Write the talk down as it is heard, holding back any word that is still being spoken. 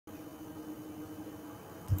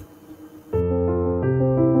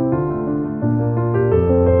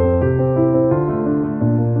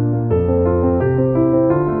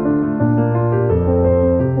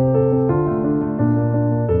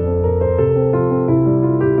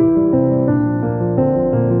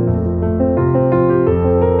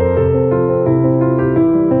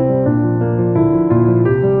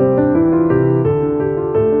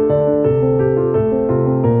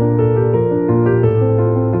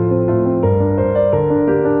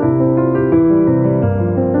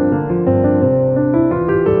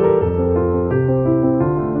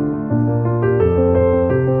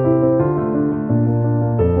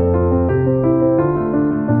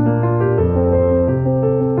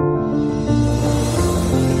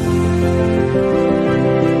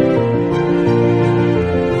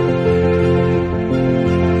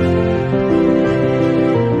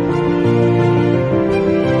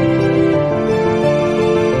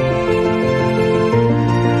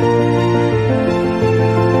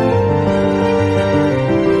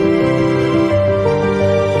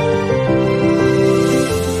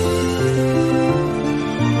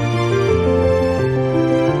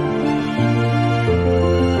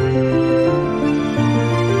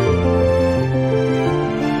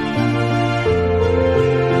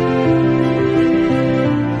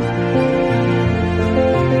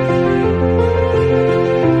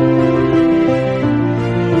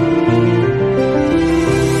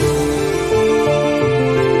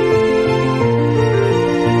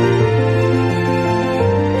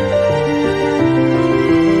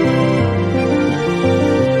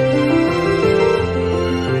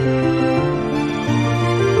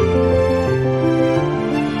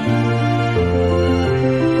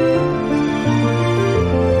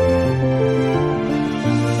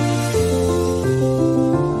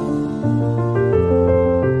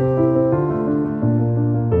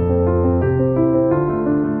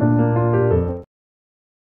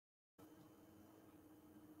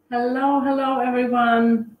Hello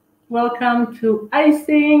everyone. Welcome to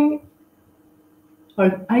Icing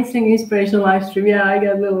Inspiration live stream. Yeah, I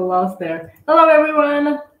got a little lost there. Hello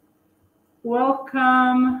everyone.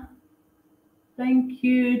 Welcome. Thank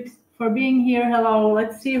you for being here. Hello.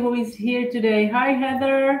 Let's see who is here today. Hi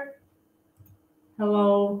Heather.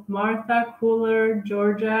 Hello Martha, Cooler,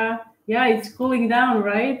 Georgia. Yeah, it's cooling down,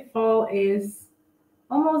 right? Fall is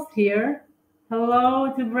almost here.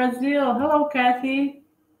 Hello to Brazil. Hello Kathy.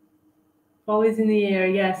 Fall is in the air.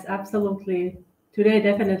 Yes, absolutely. Today,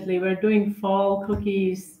 definitely. We're doing fall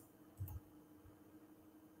cookies.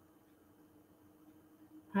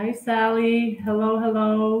 Hi, Sally.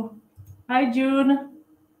 Hello. Hi, June.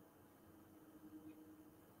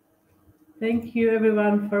 Thank you,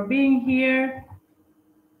 everyone, for being here.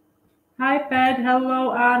 Hi, Pat.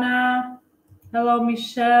 Hello, Anna. Hello,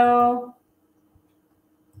 Michelle.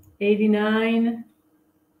 89.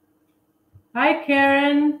 Hi,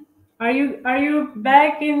 Karen. Are you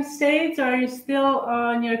back in States or are you still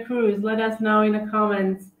on your cruise? Let us know in the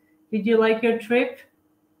comments. Did you like your trip?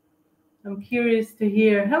 I'm curious to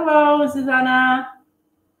hear. Hello, Susanna.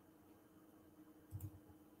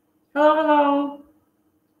 Hello.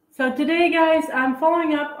 So today, guys, I'm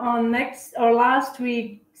following up on last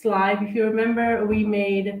week's live. If you remember, we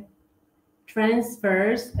made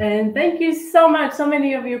transfers, and thank you so much. So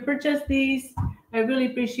many of you purchased these. I really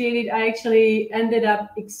appreciate it. I actually ended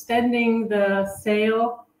up extending the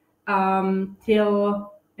sale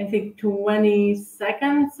till I think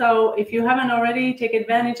 22nd. So if you haven't already, take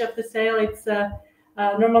advantage of the sale. It's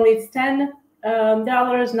normally it's $10.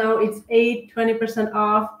 Now it's $8, 20%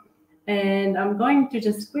 off. And I'm going to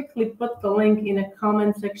just quickly put the link in a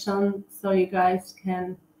comment section so you guys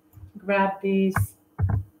can grab these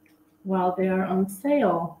while they are on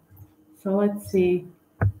sale. So let's see.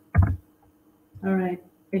 All right,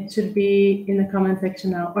 it should be in the comment section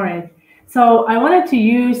now. All right, so I wanted to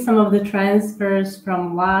use some of the transfers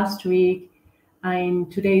from last week in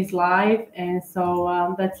today's live, and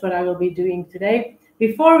so that's what I will be doing today.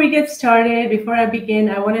 Before we get started, before I begin,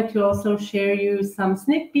 I wanted to also share you some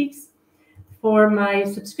sneak peeks for my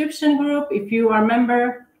subscription group. If you are a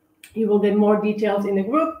member, you will get more details in the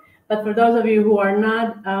group. But for those of you who are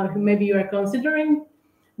not, who maybe you are considering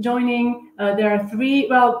joining, there are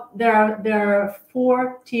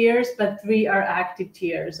 4 tiers, but 3 are active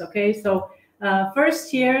tiers. Okay, so first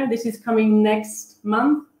tier, this is coming next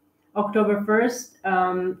month, October 1st.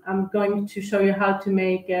 I'm going to show you how to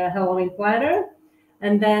make a Halloween platter,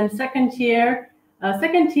 and then second tier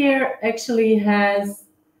actually has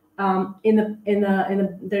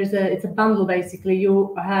it's a bundle basically.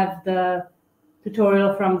 You have the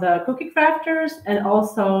tutorial from the cookie crafters, and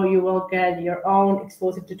also you will get your own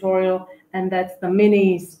exclusive tutorial, and that's the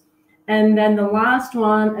minis. And then the last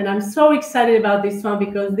one, and I'm so excited about this one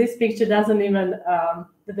because this picture doesn't even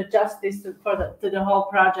do the justice to the whole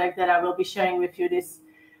project that I will be sharing with you this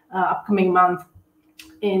upcoming month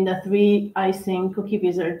in the 3 Icing Cookie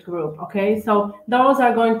Wizard group. Okay, so those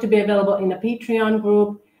are going to be available in the Patreon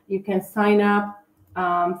group. You can sign up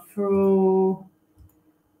through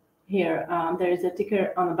here. There is a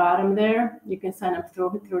ticker on the bottom there. You can sign up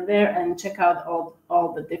through there and check out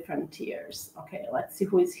all the different tiers. Okay, let's see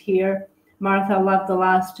who is here. Martha loved the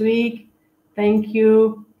last week. Thank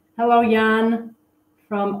you. Hello, Jan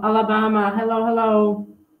from Alabama. Hello.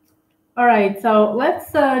 All right, so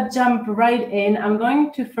let's jump right in. I'm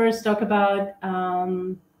going to first talk about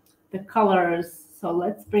the colors. So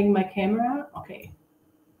let's bring my camera. Okay.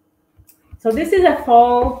 So this is a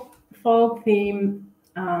fall theme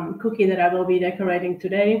cookie that I will be decorating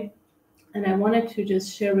today, and I wanted to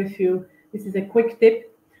just share with you. This is a quick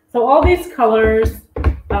tip. So all these colors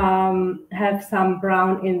have some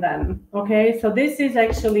brown in them. Okay, so this is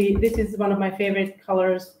one of my favorite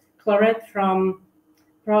colors, Claret from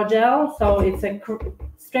Progel. So it's a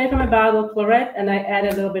straight from a bottle Claret, and I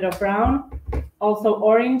added a little bit of brown. Also,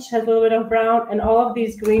 orange has a little bit of brown, and all of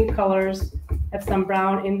these green colors have some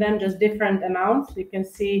brown in them, just different amounts. You can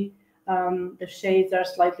see the shades are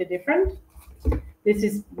slightly different. This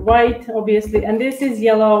is white, obviously, and this is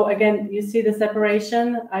yellow. Again, you see the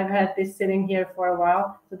separation. I've had this sitting here for a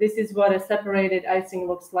while. So this is what a separated icing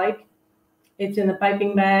looks like. It's in the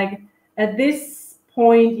piping bag. At this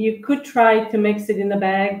point, you could try to mix it in the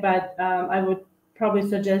bag, but I would probably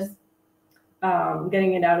suggest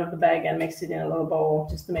getting it out of the bag and mix it in a little bowl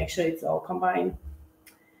just to make sure it's all combined.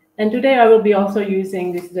 And today I will be also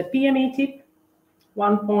using, this is a PME tip,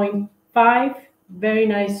 1.5, very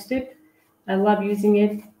nice tip. I love using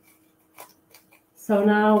it. So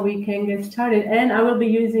now we can get started. And I will be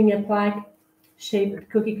using a plaque-shaped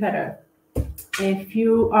cookie cutter. If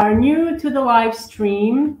you are new to the live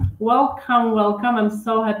stream, welcome, welcome. I'm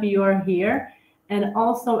so happy you are here. And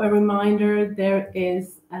also a reminder, there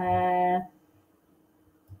is a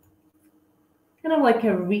kind of like a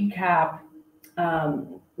recap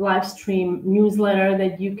live stream newsletter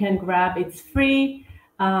that you can grab. It's free.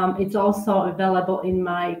 It's also available in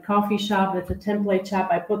my coffee shop. That's a template shop.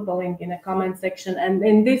 I put the link in the comment section. And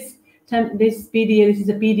in this PDF, this is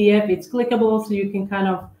a PDF. It's clickable, so you can kind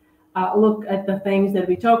of look at the things that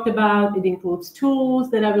we talked about. It includes tools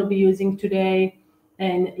that I will be using today.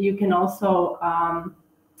 And you can also,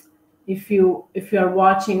 if you are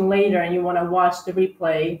watching later and you want to watch the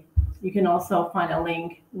replay, you can also find a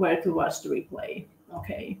link where to watch the replay.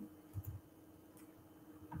 Okay.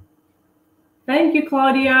 Thank you,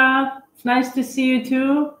 Claudia. It's nice to see you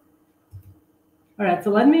too. All right, so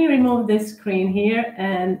let me remove this screen here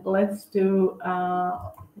and let's do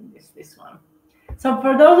this one. So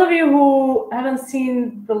for those of you who haven't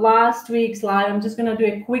seen the last week's live, I'm just going to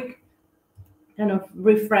do a quick kind of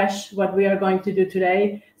refresh what we are going to do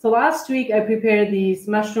today. So last week I prepared these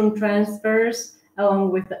mushroom transfers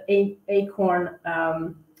along with the Acorn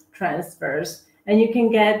transfers. And you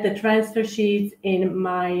can get the transfer sheets in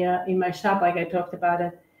my shop, like I talked about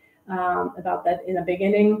that in the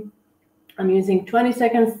beginning. I'm using 20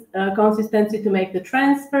 seconds consistency to make the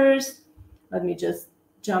transfers. Let me just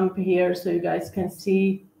jump here so you guys can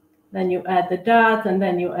see. Then you add the dots, and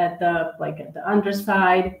then you add the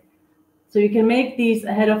underside. So you can make these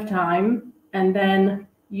ahead of time and then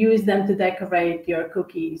use them to decorate your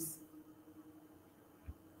cookies.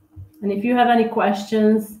 And if you have any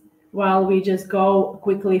questions while we just go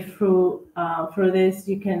quickly through this,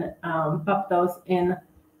 you can pop those in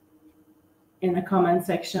the comment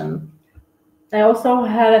section. I also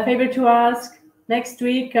have a favor to ask. Next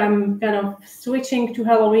week, I'm kind of switching to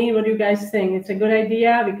Halloween. What do you guys think? It's a good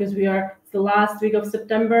idea because it's the last week of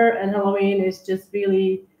September and Halloween is just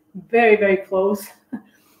really very, very close.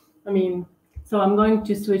 I mean, so I'm going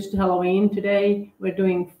to switch to Halloween today. We're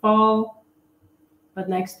doing fall, but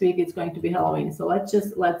next week it's going to be Halloween. So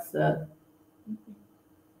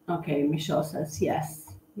okay, Michelle says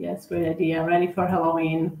yes. Yes, great idea. Ready for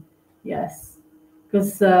Halloween. Yes.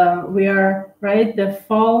 Because we are, right, the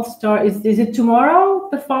fall is it tomorrow?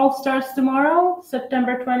 The fall starts tomorrow,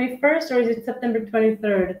 September 21st, or is it September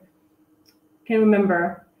 23rd? Can't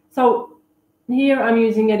remember. So here I'm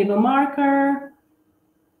using edible marker.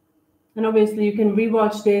 And obviously you can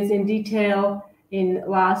rewatch this in detail in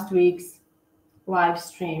last week's live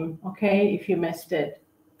stream, okay, if you missed it.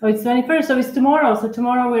 Oh, it's 21st, so it's tomorrow. So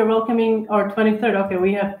tomorrow we're welcoming, or 23rd, okay,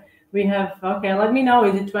 we have, okay, let me know,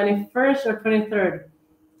 is it 21st or 23rd?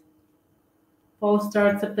 Fall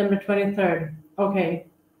starts September 23rd. Okay.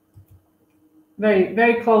 Very,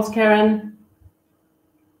 very close, Karen.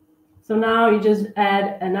 So now you just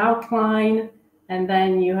add an outline and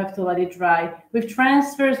then you have to let it dry. With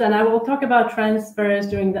transfers, and I will talk about transfers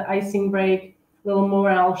during the icing break a little more.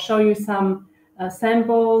 I'll show you some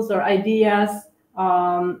samples or ideas,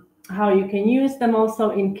 how you can use them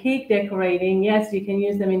also in cake decorating. Yes, you can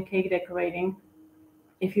use them in cake decorating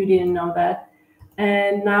if you didn't know that.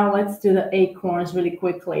 And now let's do the acorns really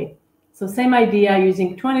quickly. So same idea,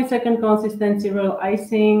 using 20-second consistency royal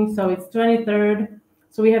icing. So it's 23rd.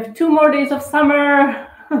 So we have 2 more days of summer.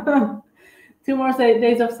 2 more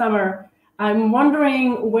days of summer. I'm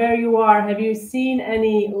wondering where you are. Have you seen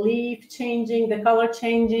any leaf changing, the color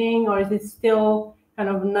changing, or is it still kind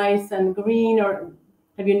of nice and green? Or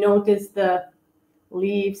have you noticed the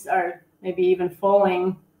leaves are maybe even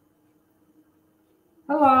falling?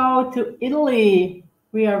 Hello to Italy.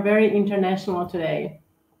 We are very international today.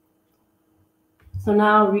 So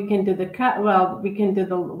now we can do we can do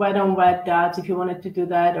the wet on wet dots if you wanted to do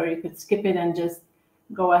that, or you could skip it and just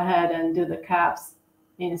go ahead and do the caps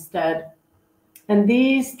instead. And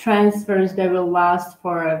these transfers, they will last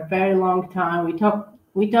for a very long time.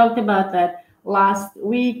 We talked about that last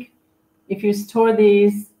week. If you store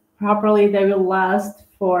these properly, they will last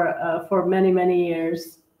for many, many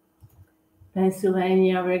years.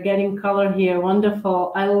 Pennsylvania, we're getting color here.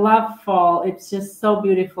 Wonderful. I love fall. It's just so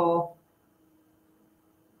beautiful.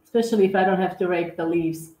 Especially if I don't have to rake the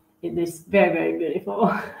leaves. It is very, very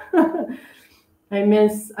beautiful. I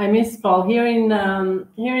miss fall. Here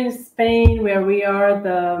in Spain, where we are,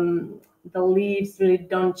 the leaves really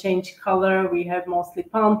don't change color. We have mostly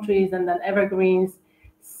palm trees and then evergreens.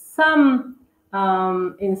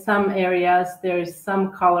 In some areas there is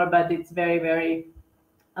some color, but it's very, very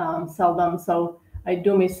seldom. So I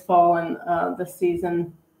do miss fall and the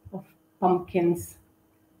season of pumpkins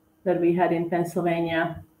that we had in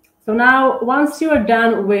Pennsylvania. So now, once you are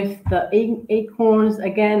done with the acorns,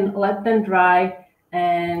 again, let them dry,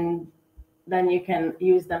 and then you can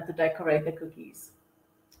use them to decorate the cookies.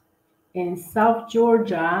 In South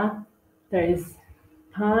Georgia, there is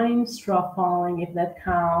pine straw falling, if that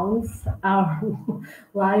counts. Our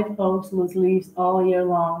live oaks lose leaves all year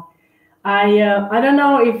long. I don't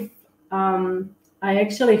know if I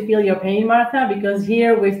actually feel your pain, Martha, because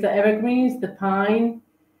here with the evergreens, the pine,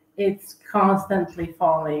 it's constantly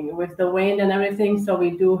falling with the wind and everything. So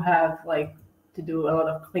we do have like to do a lot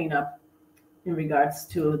of cleanup in regards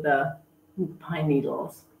to the pine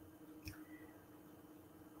needles.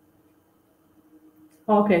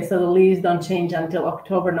 Okay, so the leaves don't change until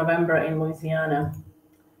October, November in Louisiana.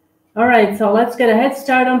 All right, so let's get a head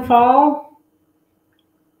start on fall.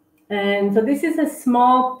 And so this is a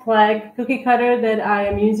small plaque cookie cutter that I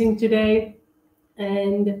am using today.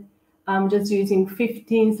 And I'm just using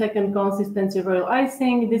 15-second consistency royal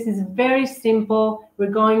icing. This is very simple. We're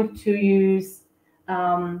going to use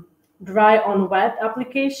dry on wet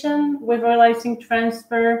application with royal icing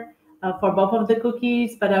transfer for both of the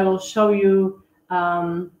cookies, but I will show you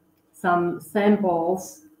some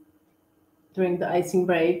samples during the icing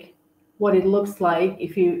break, what it looks like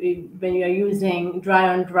when you are using dry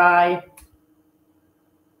on dry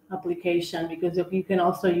application, because you can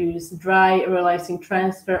also use dry royal icing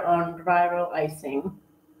transfer on dry royal icing.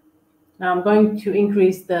 Now I'm going to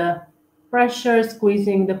increase the pressure,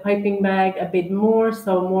 squeezing the piping bag a bit more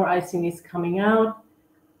so more icing is coming out,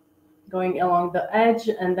 going along the edge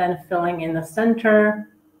and then filling in the center.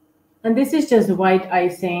 And this is just white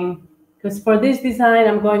icing, because for this design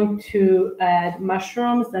I'm going to add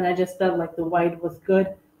mushrooms, and I just felt like the white was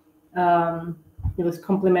good. It was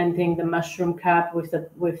complementing the mushroom cap with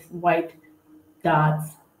white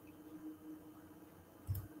dots.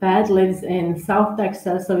 Pat lives in South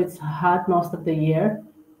Texas, so it's hot most of the year.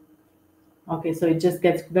 Okay, so it just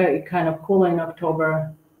gets very kind of cool in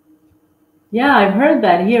October. Yeah, I've heard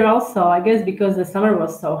that here also, I guess because the summer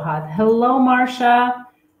was so hot. Hello, Marsha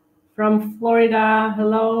from Florida.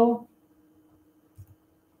 Hello.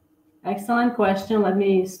 Excellent question. Let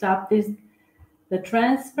me stop this. The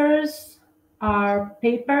transfers are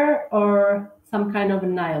paper or some kind of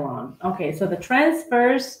nylon? Okay, so the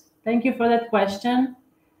transfers, thank you for that question.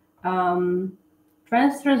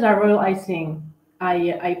 Transfers are royal icing.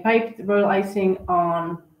 I piped royal icing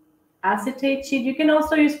on acetate sheet. You can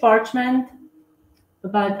also use parchment,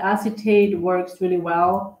 but acetate works really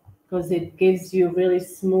well because it gives you really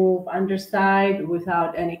smooth underside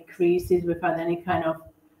without any creases, without any kind of,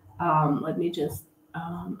 let me just,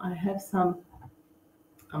 I have some,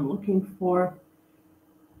 I'm looking for,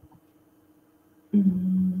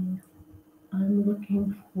 I'm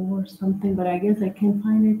looking for something, but I guess I can't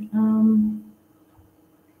find it. I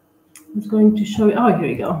was going to show you, oh, here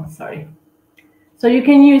you go, sorry. So you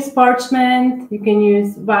can use parchment, you can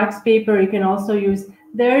use wax paper, you can also use,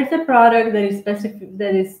 there is a product that is specific,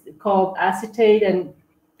 that is called acetate, and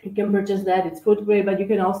you can purchase that, it's food grade, but you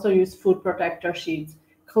can also use food protector sheets,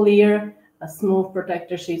 clear, smooth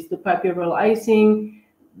protector sheets to pipe your royal icing.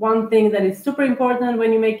 One thing that is super important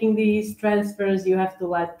when you're making these transfers, you have to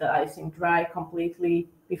let the icing dry completely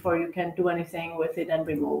before you can do anything with it and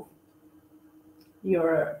remove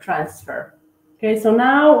your transfer. Okay, so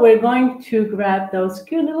now we're going to grab those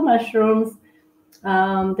cute little mushrooms.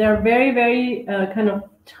 They're very, very kind of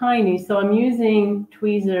tiny, so I'm using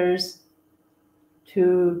tweezers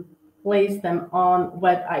to place them on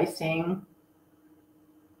wet icing.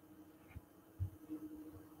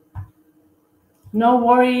 No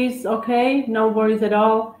worries, okay? No worries at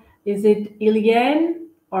all. Is it Ilian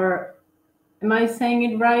or am I saying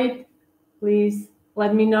it right? Please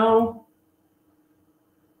let me know.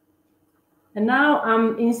 And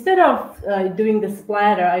now instead of doing the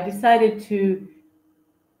splatter, I decided to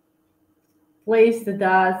place the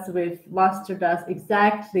dots with luster dust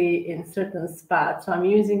exactly in certain spots. So I'm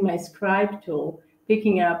using my scribe tool,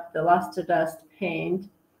 picking up the luster dust paint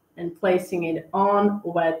and placing it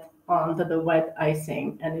onto the wet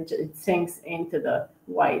icing, and it sinks into the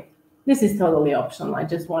white. This is totally optional. I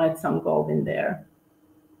just wanted some gold in there.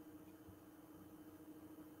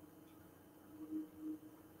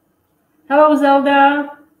 Hello,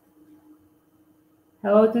 Zelda.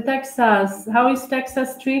 Hello to Texas. How is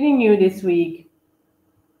Texas treating you this week?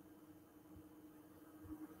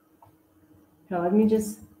 Okay, let me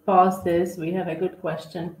just pause this. We have a good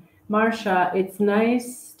question. Marsha, it's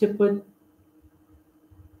nice to put.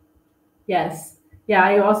 Yes. Yeah,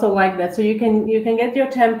 I also like that. So you can get your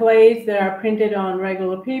templates that are printed on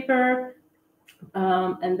regular paper,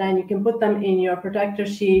 and then you can put them in your protector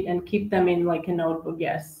sheet and keep them in like a notebook.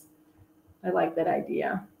 Yes, I like that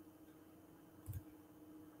idea.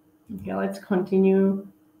 Okay, let's continue.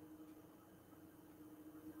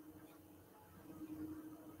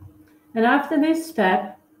 And after this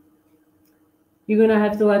step, you're gonna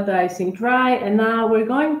have to let the icing dry. And now we're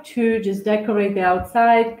going to just decorate the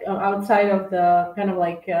outside of the kind of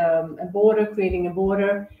like a border, creating a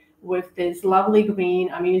border with this lovely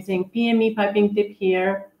green. I'm using PME piping tip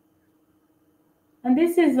here. And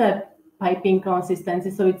this is a piping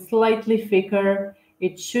consistency, so it's slightly thicker.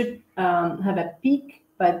 It should have a peak,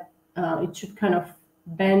 but it should kind of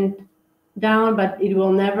bend down, but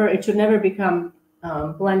it should never become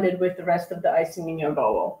blended with the rest of the icing in your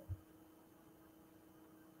bowl.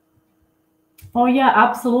 Oh yeah,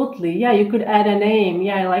 absolutely. Yeah, you could add a name.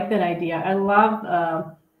 Yeah, I like that idea. I love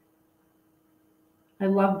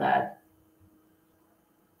that.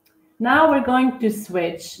 Now we're going to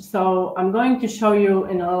switch. So I'm going to show you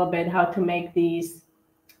in a little bit how to make these,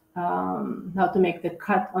 how to make the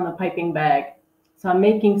cut on a piping bag. So I'm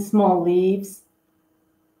making small leaves.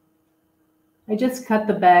 I just cut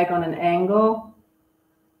the bag on an angle.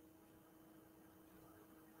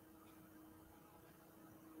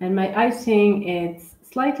 And my icing is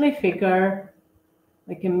slightly thicker,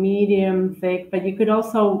 like a medium thick, but you could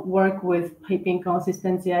also work with piping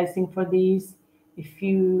consistency icing for these if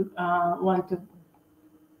you want to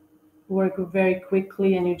work very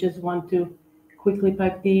quickly and you just want to quickly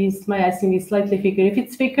pipe these. My icing is slightly thicker. If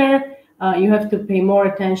it's thicker, you have to pay more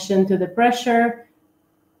attention to the pressure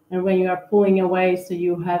and when you are pulling away, so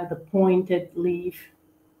you have the pointed leaf.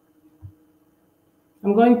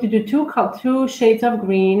 I'm going to do two shades of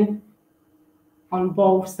green on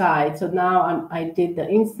both sides. So now I did the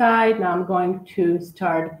inside. Now I'm going to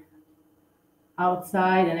start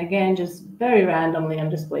outside, and again, just very randomly, I'm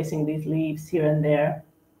just placing these leaves here and there.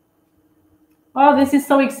 Oh, this is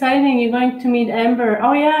so exciting. You're going to meet Amber.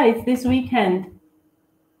 Oh yeah, it's this weekend.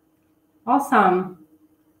 Awesome.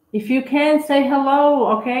 If you can, say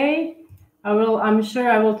hello, okay? I'm sure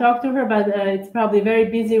I will talk to her, but it's probably a very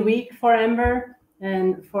busy week for Amber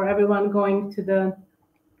and for everyone going to the,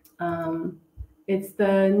 it's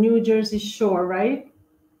the New Jersey Shore, right?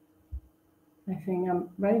 I think I'm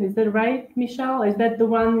right. Is that right, Michelle? Is that the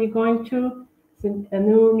one you're going to? It's a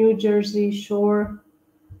New Jersey Shore.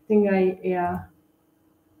 Yeah.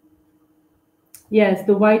 Yes,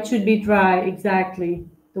 the white should be dry, exactly.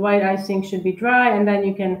 The white icing should be dry, and then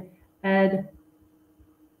you can add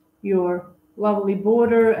your lovely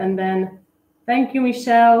border, and then, thank you,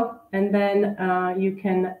 Michelle, and then you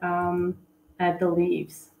can add the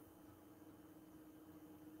leaves.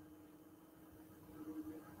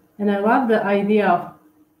 And I love the idea of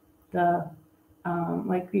the,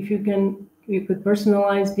 like if you could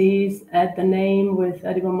personalize these, add the name with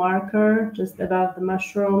edible marker just above the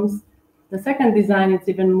mushrooms. The second design is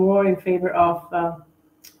even more in favor of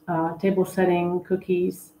table setting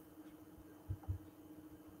cookies.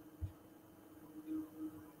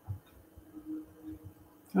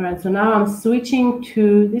 All right, so now I'm switching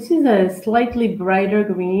to, this is a slightly brighter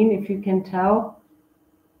green, if you can tell.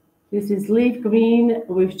 This is leaf green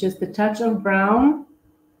with just a touch of brown.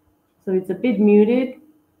 So it's a bit muted.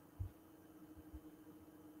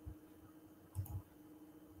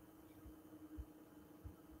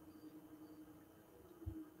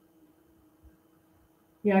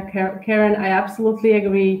 Yeah, Karen, I absolutely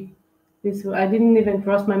agree. I didn't even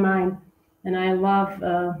cross my mind. And I love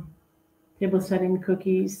table setting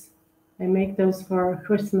cookies. I make those for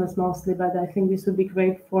Christmas mostly, but I think this would be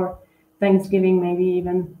great for Thanksgiving, maybe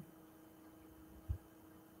even.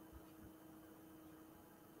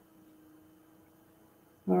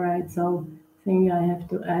 All right, so I think I have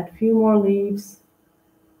to add a few more leaves.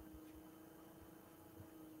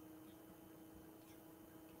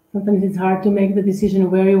 Sometimes it's hard to make the decision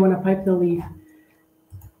where you want to pipe the leaf.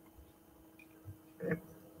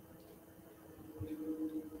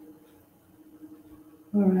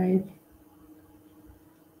 All right.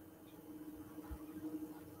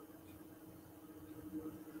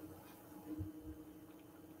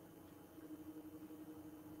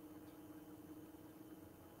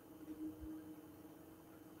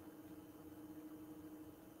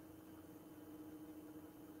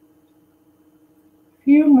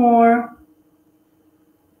 Few more.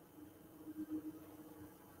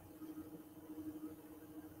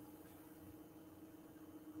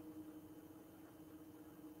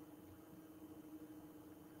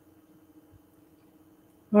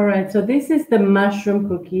 All right, so this is the mushroom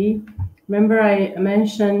cookie. Remember I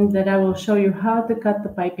mentioned that I will show you how to cut the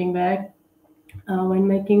piping bag when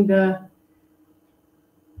making this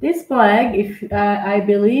flag. If I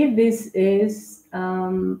believe this is,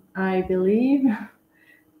 I believe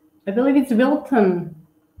it's Wilton.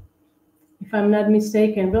 if I'm not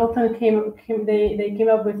mistaken. Wilton they came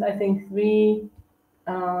up with, I think, three.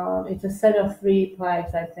 It's a set of 3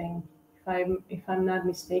 plaques, I think, if I'm not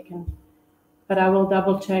mistaken. But I will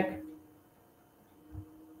double check.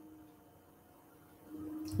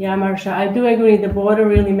 Yeah, Marsha, I do agree. The border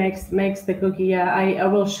really makes the cookie. Yeah, I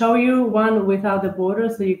will show you one without the border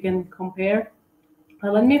so you can compare.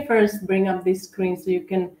 But let me first bring up this screen so you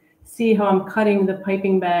can see how I'm cutting the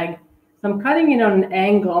piping bag. So I'm cutting it on an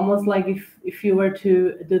angle, almost like if you were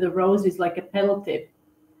to do the roses, like a petal tip.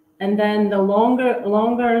 And then the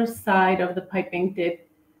longer side of the piping tip,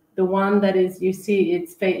 the one that is, you see,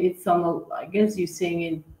 it's on the, I guess you're seeing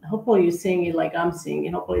it, hopefully you're seeing it like I'm seeing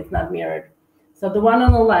it, hopefully it's not mirrored. So the one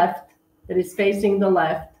on the left that is facing the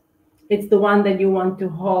left, it's the one that you want to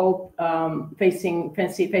hold facing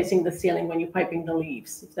the ceiling when you're piping the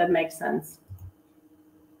leaves, if that makes sense.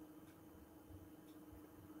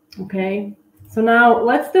 Okay, so now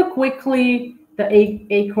let's do quickly the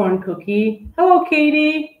acorn cookie. Hello,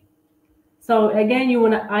 Katie. So again, you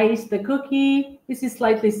want to ice the cookie. This is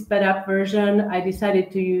slightly sped up version. I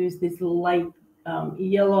decided to use this light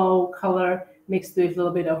yellow color mixed with a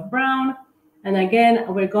little bit of brown. And again,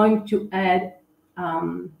 we're going to add,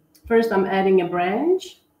 first I'm adding a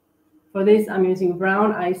branch. For this, I'm using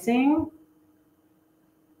brown icing.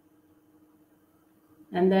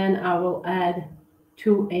 And then I will add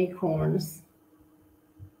 2 acorns.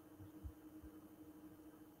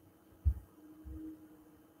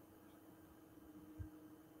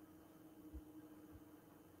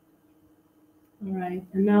 All right,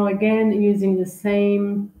 and now again, using the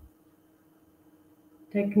same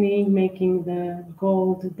technique, making the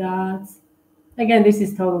gold dots. Again, this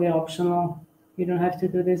is totally optional. You don't have to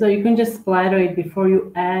do this. So you can just splatter it before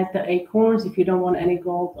you add the acorns if you don't want any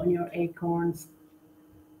gold on your acorns.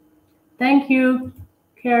 Thank you,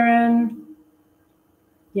 Karen.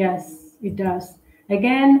 Yes, it does.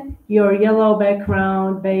 Again, your yellow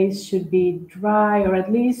background base should be dry, or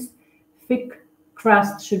at least thick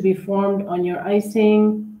crust should be formed on your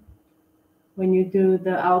icing when you do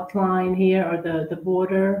the outline here, or the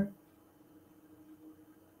border.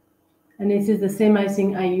 And this is the same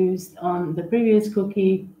icing I used on the previous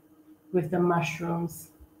cookie with the mushrooms.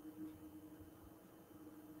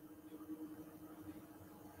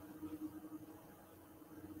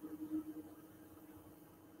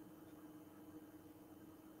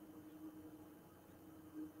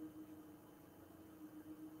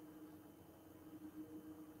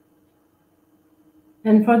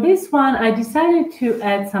 And for this one, I decided to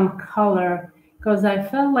add some color because I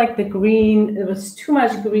felt like the green, it was too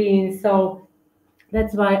much green. So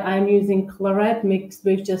that's why I'm using claret mixed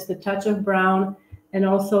with just a touch of brown, and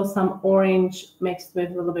also some orange mixed with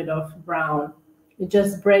a little bit of brown. It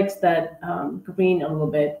just breaks that green a little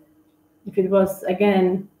bit. If it was,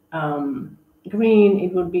 again, green,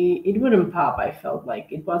 it wouldn't pop. I felt like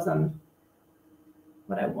it wasn't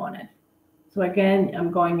what I wanted. So again, I'm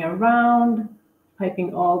going around,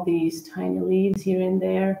 piping all these tiny leaves here and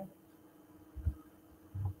there.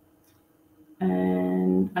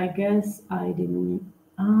 And I guess I didn't,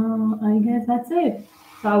 I guess that's it.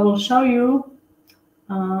 So I will show you,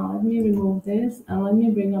 let me remove this and let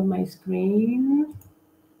me bring up my screen.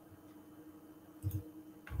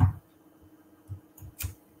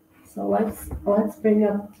 So let's bring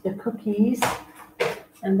up the cookies,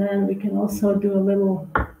 and then we can also do a little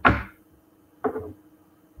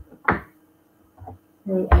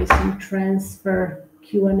icing transfer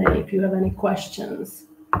Q&A if you have any questions.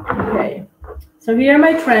 Okay, so here are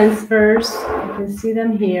my transfers. You can see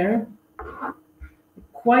them here.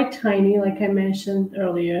 Quite tiny, like I mentioned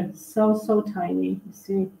earlier. So tiny. You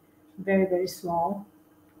see, very, very small.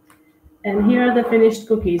 And here are the finished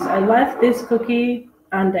cookies. I left this cookie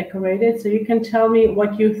undecorated, so you can tell me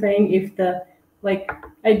what you think. If the, like,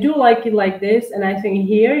 I do like it like this, and I think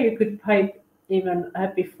here you could pipe even a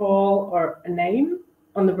happy fall or a name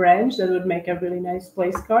on the branch. That would make a really nice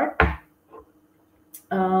place card.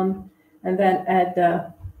 And then add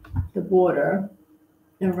the border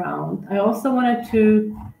around. I also wanted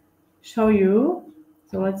to show you,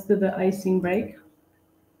 so let's do the icing break.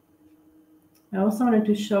 I also wanted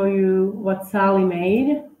to show you what Sally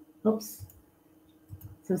made. Oops.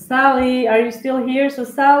 So Sally, are you still here? So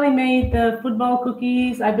Sally made the football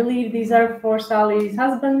cookies. I believe these are for Sally's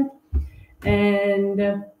husband.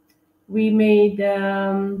 And we made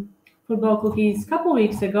football cookies a couple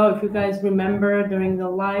weeks ago, if you guys remember, during the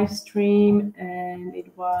live stream. And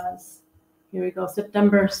it was, here we go,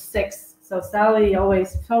 September 6th. So Sally,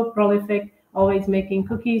 always so prolific, always making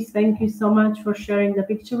cookies. Thank you so much for sharing the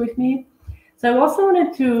picture with me. So I also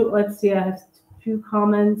wanted to, let's see, I have a few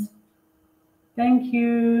comments. Thank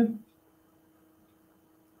you.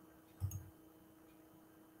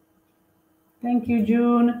 Thank you,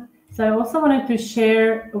 June. So I also wanted to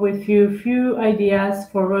share with you a few ideas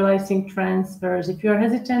for royal icing transfers. If you're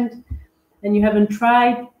hesitant and you haven't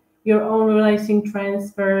tried your own royal icing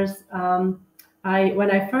transfers,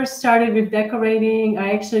 when I first started with decorating,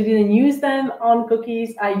 I actually didn't use them on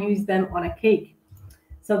cookies. I used them on a cake.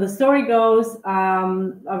 So the story goes,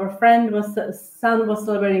 our son was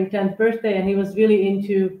celebrating 10th birthday, and he was really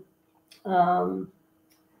into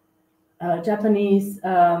Japanese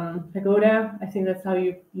pagoda. I think that's how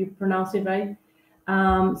you pronounce it, right?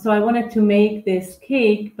 So I wanted to make this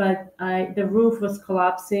cake, but the roof was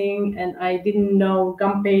collapsing, and I didn't know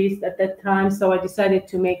gum paste at that time, so I decided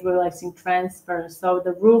to make royal icing transfers. So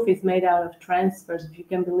the roof is made out of transfers, if you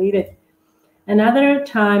can believe it. Another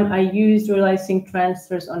time I used royal icing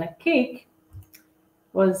transfers on a cake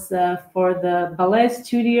was for the ballet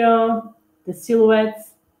studio. The silhouettes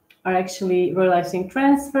are actually royal icing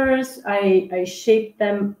transfers. I shaped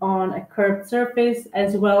them on a curved surface,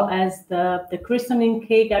 as well as the christening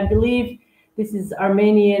cake. I believe this is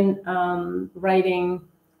Armenian writing,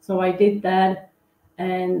 so I did that,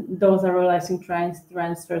 and those are royal icing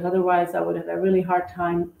transfers. Otherwise, I would have a really hard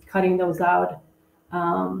time cutting those out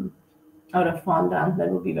of fondant. That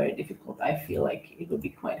would be very difficult. I feel like it would be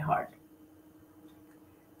quite hard.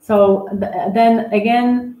 So then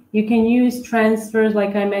again, you can use transfers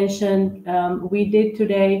like I mentioned. We did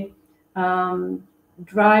today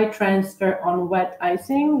dry transfer on wet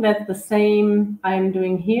icing. That's the same I'm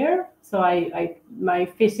doing here. So my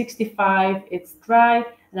 65, it's dry,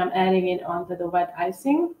 and I'm adding it onto the wet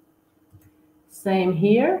icing. Same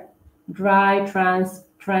here, dry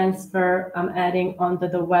transfer, I'm adding onto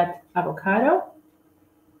the wet avocado.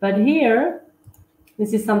 But here,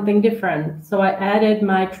 this is something different. So I added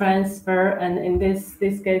my transfer, and in this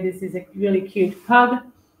case, this is a really cute pug.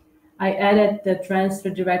 I added the transfer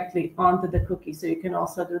directly onto the cookie, so you can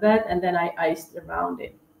also do that, and then I iced around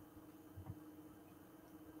it.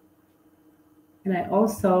 And I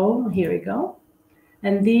also, here we go.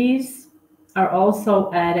 And these are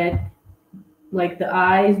also added, like the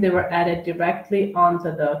eyes, they were added directly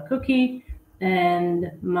onto the cookie,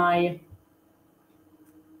 and my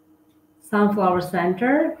sunflower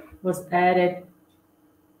center was added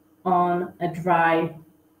on a dry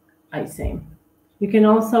icing. You can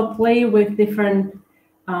also play with different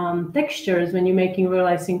textures when you're making royal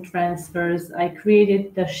icing transfers. I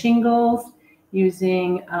created the shingles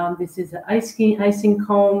using, this is an icing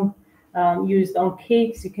comb used on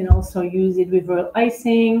cakes. You can also use it with royal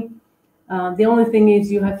icing. The only thing is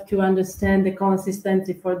you have to understand the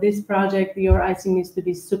consistency for this project. Your icing needs to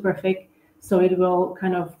be super thick, so it will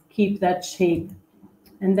kind of keep that shape.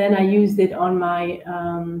 And then I used it on my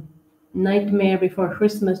Nightmare Before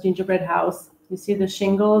Christmas gingerbread house. You see the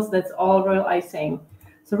shingles? That's all royal icing.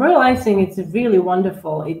 So royal icing, it's really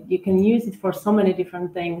wonderful. You can use it for so many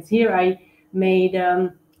different things. Here I made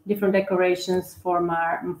different decorations for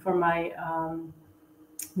my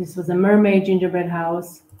this was a mermaid gingerbread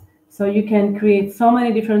house. So you can create so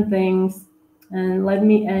many different things. And let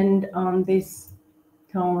me end on this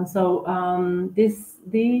tone. So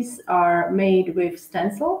these are made with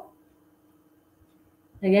stencil.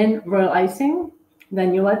 Again, royal icing.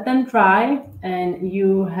 Then you let them dry, and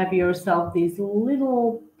you have yourself these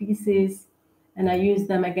little pieces. And I use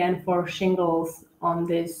them again for shingles on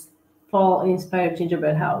this fall-inspired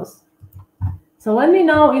gingerbread house. So let me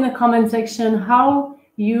know in the comment section how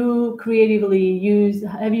you creatively use.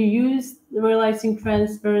 Have you used royal icing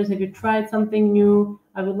transfers? Have you tried something new?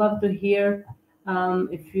 I would love to hear.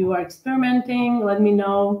 If you are experimenting, let me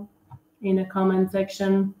know in the comment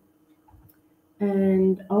section.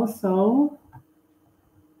 And also,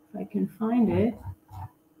 if I can find it,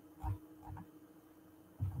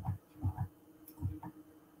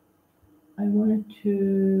 I wanted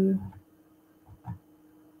to,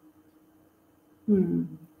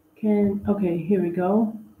 okay, here we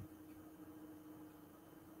go.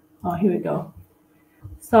 Oh, here we go.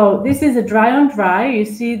 So this is a dry on dry. You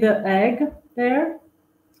see the egg there?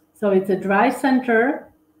 So it's a dry center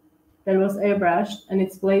that was airbrushed, and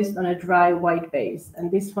it's placed on a dry white base. And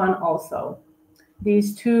this one also.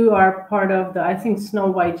 These two are part of the, I think, Snow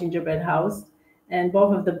White gingerbread house. And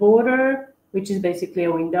both of the border, which is basically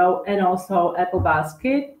a window, and also apple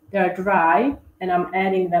basket, they are dry, and I'm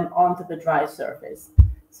adding them onto the dry surface.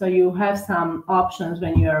 So you have some options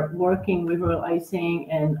when you're working with royal icing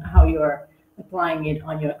and how you're applying it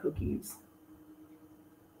on your cookies.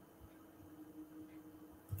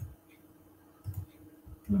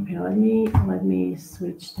 Okay, let me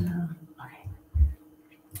switch the, okay.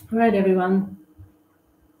 All right, everyone.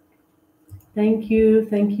 Thank you.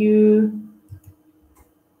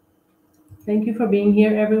 Thank you for being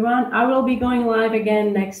here, everyone. I will be going live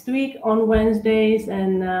again next week on Wednesdays.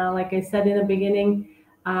 And like I said in the beginning,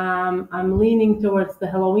 I'm leaning towards the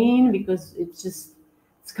Halloween because it's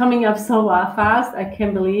coming up so fast. I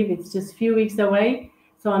can't believe it's just a few weeks away.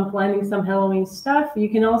 So I'm planning some Halloween stuff. You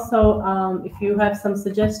can also, if you have some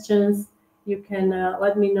suggestions, you can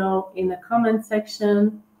let me know in the comment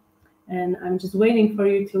section. And I'm just waiting for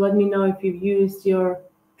you to let me know if you've used your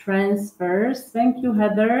transfers. Thank you,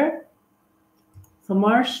 Heather. So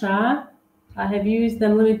Marsha, I have used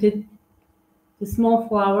them limited to small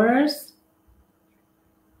flowers.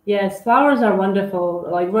 Yes, flowers are wonderful.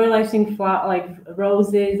 Like royal icing like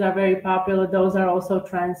roses are very popular. Those are also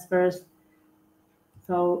transfers.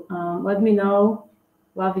 So let me know.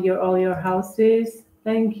 Love all your houses.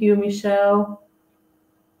 Thank you, Michelle.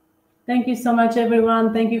 Thank you so much,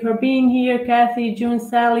 everyone. Thank you for being here, Kathy, June,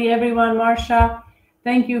 Sally, everyone, Marsha.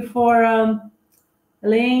 Thank you for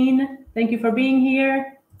Elaine. Thank you for being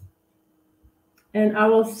here. And I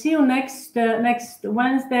will see you next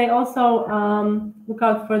Wednesday. Also, look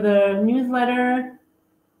out for the newsletter.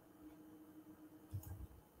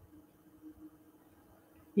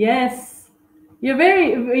 Yes, you're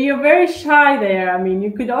very shy there. I mean,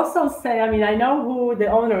 you could also say, I mean, I know who the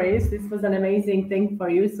owner is. This was an amazing thing for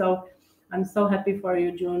you. So I'm so happy for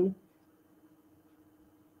you, June.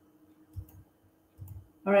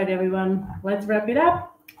 All right, everyone, let's wrap it up.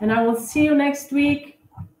 And I will see you next week.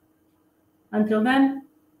 Until then,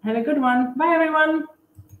 have a good one. Bye, everyone.